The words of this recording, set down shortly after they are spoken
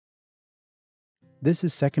This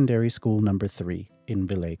is secondary school number 3 in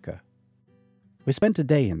Vileyka. We spent a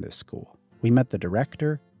day in this school. We met the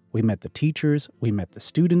director, we met the teachers, we met the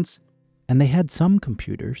students, and they had some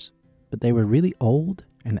computers, but they were really old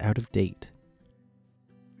and out of date.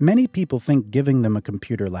 Many people think giving them a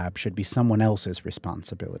computer lab should be someone else's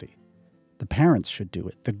responsibility. The parents should do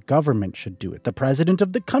it, the government should do it, the president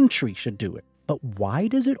of the country should do it. But why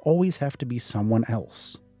does it always have to be someone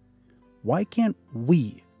else? Why can't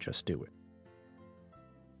we just do it?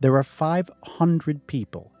 There are 500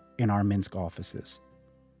 people in our Minsk offices.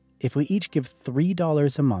 If we each give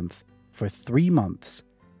 $3 a month for 3 months,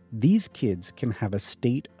 these kids can have a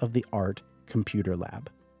state-of-the-art computer lab.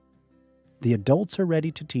 The adults are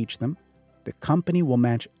ready to teach them, the company will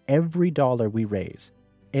match every dollar we raise,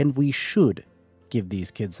 and we should give these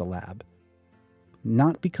kids a lab.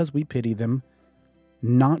 Not because we pity them,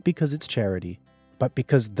 not because it's charity, but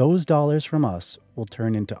because those dollars from us will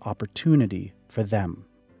turn into opportunity for them.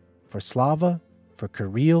 For Slava, for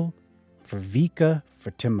Kirill, for Vika,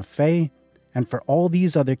 for Timofey, and for all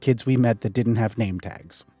these other kids we met that didn't have name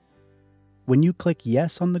tags. When you click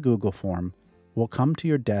yes on the Google form, we'll come to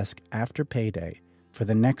your desk after payday for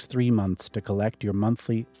the next 3 months to collect your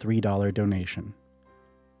monthly $3 donation.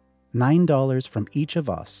 $9 from each of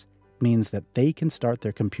us means that they can start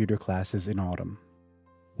their computer classes in autumn.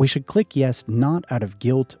 We should click yes not out of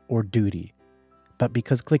guilt or duty, but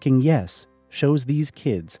because clicking yes shows these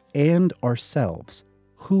kids and ourselves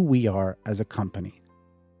who we are as a company.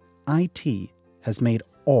 IT has made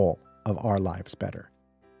all of our lives better.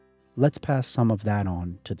 Let's pass some of that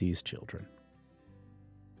on to these children.